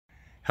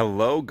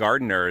Hello,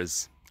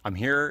 gardeners. I'm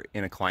here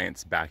in a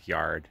client's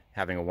backyard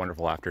having a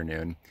wonderful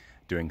afternoon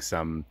doing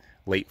some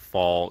late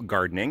fall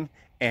gardening,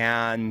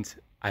 and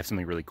I have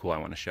something really cool I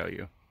want to show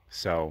you.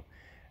 So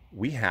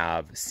we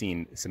have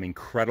seen some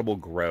incredible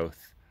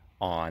growth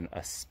on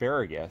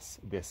asparagus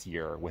this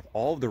year. With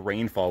all of the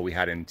rainfall we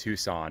had in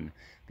Tucson,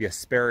 the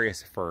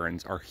asparagus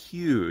ferns are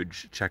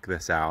huge. Check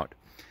this out.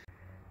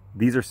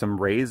 These are some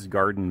raised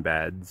garden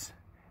beds.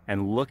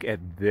 And look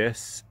at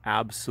this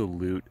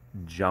absolute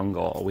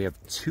jungle. We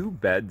have two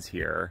beds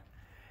here.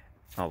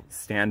 I'll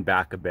stand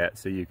back a bit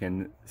so you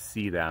can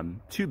see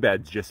them. Two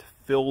beds just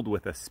filled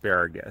with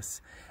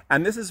asparagus.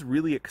 And this is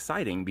really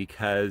exciting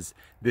because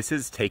this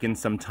has taken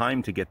some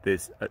time to get the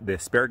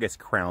asparagus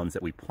crowns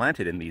that we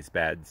planted in these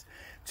beds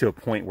to a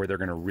point where they're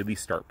going to really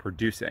start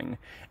producing.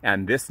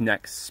 And this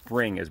next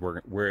spring is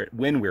when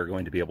we're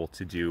going to be able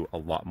to do a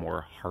lot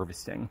more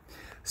harvesting.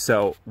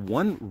 So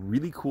one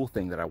really cool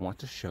thing that I want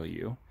to show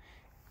you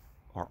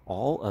are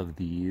all of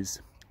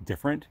these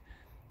different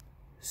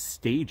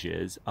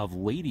stages of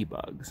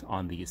ladybugs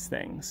on these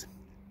things.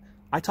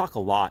 I talk a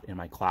lot in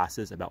my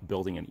classes about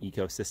building an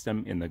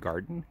ecosystem in the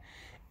garden,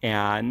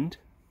 and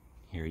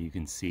here you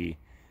can see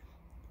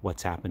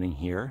what's happening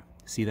here.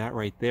 See that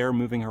right there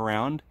moving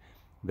around?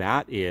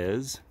 That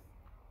is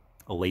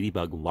a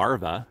ladybug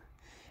larva,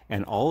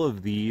 and all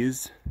of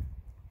these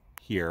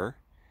here,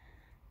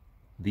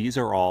 these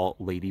are all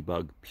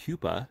ladybug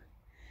pupa.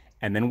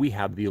 And then we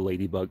have the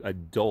ladybug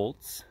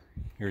adults.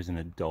 Here's an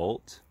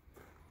adult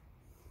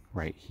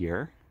right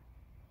here.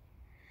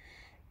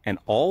 And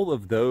all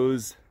of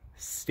those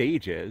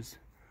stages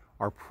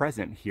are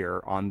present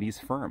here on these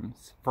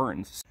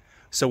ferns.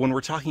 So when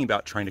we're talking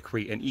about trying to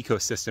create an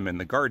ecosystem in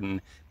the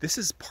garden, this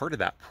is part of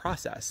that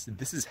process.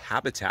 This is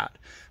habitat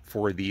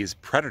for these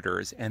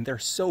predators, and they're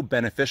so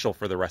beneficial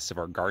for the rest of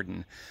our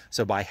garden.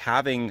 So by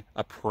having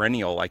a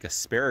perennial like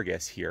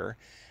asparagus here,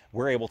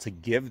 we're able to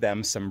give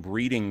them some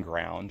breeding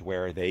ground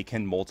where they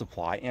can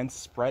multiply and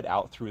spread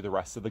out through the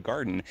rest of the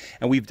garden.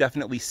 And we've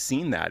definitely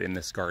seen that in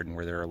this garden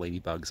where there are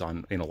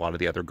ladybugs in a lot of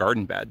the other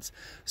garden beds.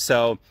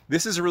 So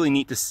this is really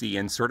neat to see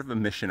and sort of a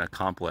mission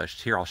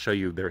accomplished. Here, I'll show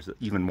you, there's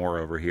even more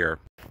over here.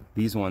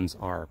 These ones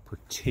are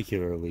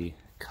particularly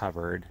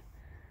covered.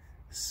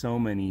 So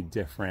many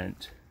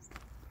different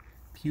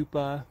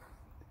pupa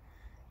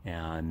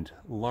and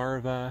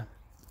larvae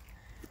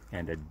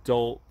and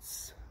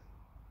adults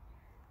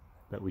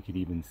that we could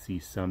even see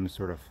some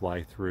sort of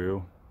fly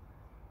through.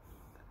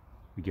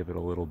 We give it a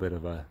little bit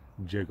of a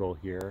jiggle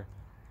here.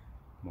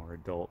 More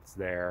adults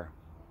there.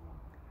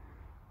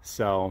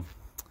 So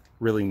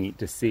really neat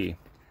to see.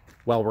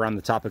 While we're on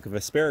the topic of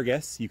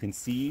asparagus, you can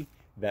see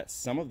that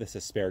some of this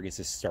asparagus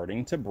is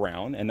starting to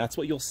brown, and that's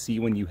what you'll see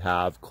when you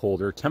have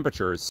colder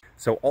temperatures.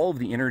 So all of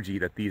the energy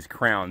that these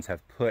crowns have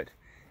put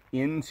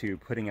into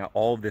putting out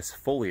all of this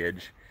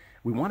foliage,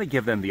 we want to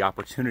give them the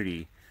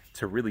opportunity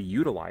to really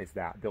utilize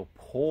that. They'll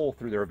pull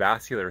through their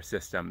vascular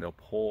system, they'll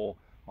pull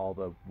all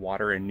the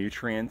water and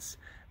nutrients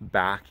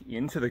back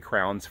into the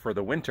crowns for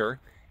the winter,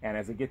 and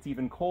as it gets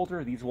even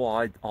colder, these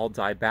will all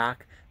die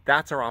back.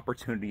 That's our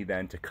opportunity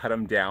then to cut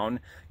them down.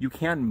 You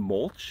can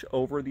mulch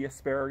over the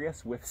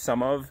asparagus with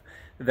some of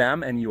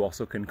them, and you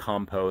also can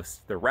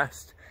compost the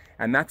rest.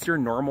 And that's your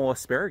normal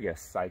asparagus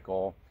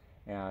cycle.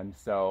 And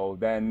so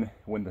then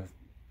when the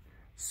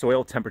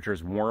soil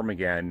temperatures warm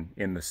again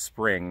in the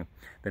spring,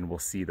 then we'll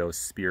see those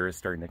spears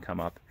starting to come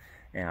up,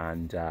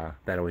 and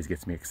that always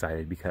gets me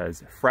excited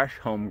because fresh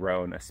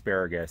homegrown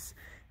asparagus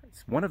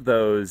is one of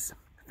those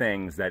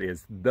things that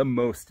is the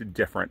most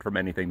different from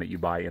anything that you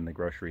buy in the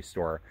grocery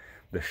store.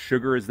 The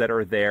sugars that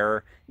are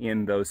there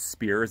in those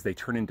spears, they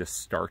turn into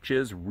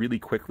starches really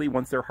quickly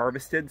once they're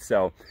harvested,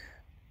 so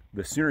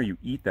the sooner you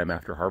eat them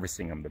after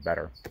harvesting them, the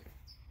better.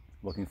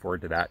 Looking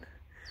forward to that.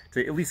 So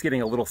at least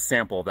getting a little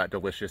sample of that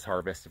delicious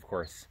harvest, of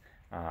course.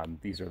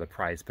 These are the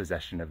prized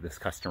possession of this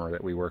customer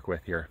that we work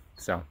with here.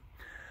 So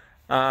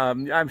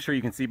I'm sure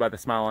you can see by the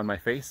smile on my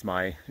face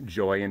my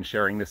joy in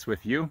sharing this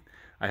with you.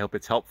 I hope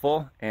it's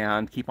helpful,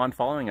 and keep on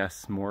following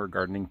us. More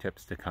gardening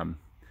tips to come.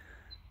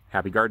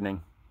 Happy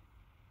gardening.